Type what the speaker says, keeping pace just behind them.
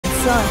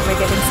concerned, we're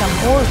getting some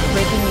more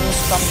breaking news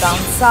from down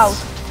south.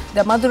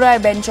 The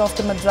Madurai bench of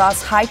the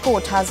Madras High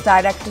Court has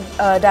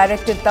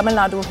directed Tamil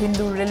Nadu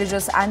Hindu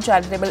Religious and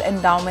Charitable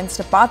Endowments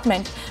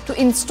Department to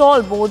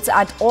install boards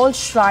at all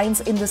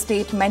shrines in the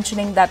state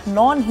mentioning that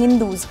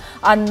non-Hindus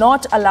are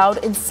not allowed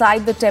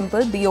inside the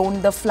temple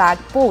beyond the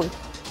flagpole.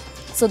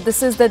 So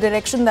this is the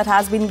direction that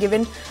has been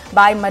given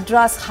by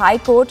Madras High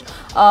Court.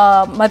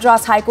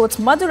 Madras High Court's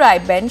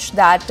Madurai bench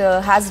that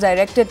has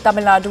directed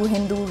Tamil Nadu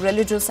Hindu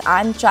Religious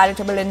and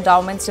Charitable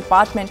Endowments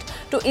Department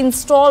to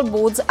install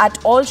boards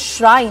at all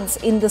shrines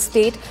in the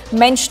state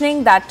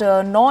mentioning that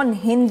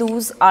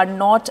non-Hindus are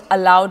not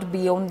allowed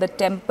beyond the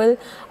temple,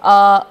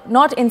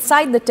 not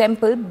inside the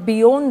temple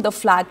beyond the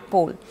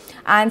flagpole.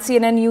 And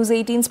CNN News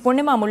 18's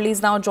Purnima Mulli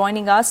is now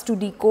joining us to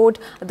decode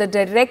the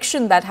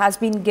direction that has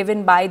been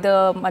given by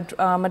the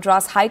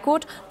Madras High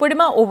Court.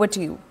 Purnima, over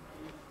to you.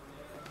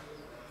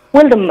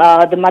 Well, the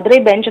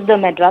Madurai bench of the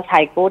Madras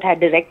High Court had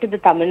directed the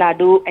Tamil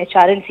Nadu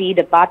HR&CE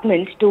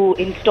department to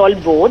install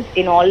boards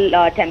in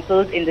all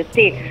temples in the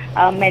state,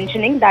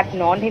 mentioning that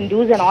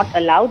non-Hindus are not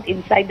allowed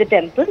inside the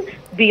temple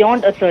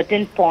beyond a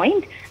certain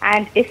point.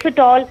 And if at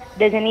all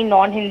there's any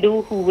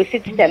non-Hindu who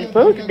visits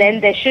temples, then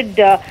there should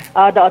the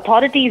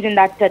authorities in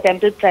that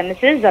temple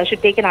premises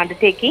should take an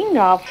undertaking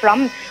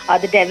from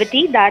the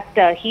devotee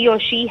that he or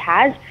she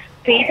has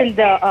faith in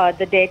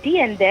the deity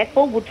and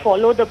therefore would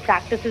follow the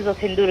practices of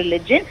Hindu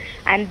religion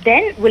and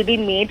then will be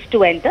made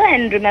to enter.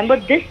 And remember,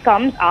 this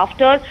comes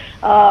after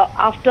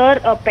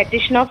a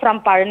petitioner from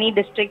Palani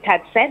district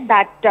had said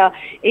that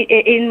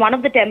in one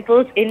of the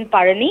temples in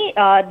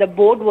Palani, the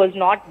board was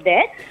not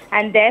there,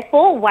 and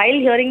therefore while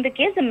hearing the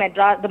case, the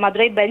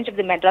Madurai bench of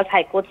the Madras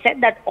High Court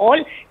said that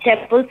all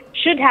temples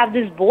should have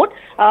this board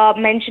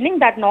mentioning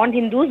that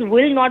non-Hindus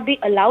will not be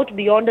allowed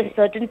beyond a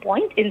certain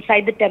point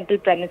inside the temple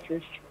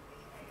premises.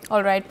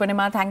 All right,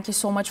 Purnima, thank you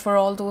so much for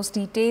all those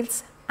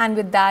details. And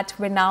with that,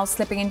 we're now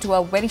slipping into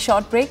a very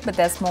short break, but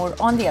there's more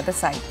on the other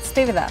side.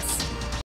 Stay with us.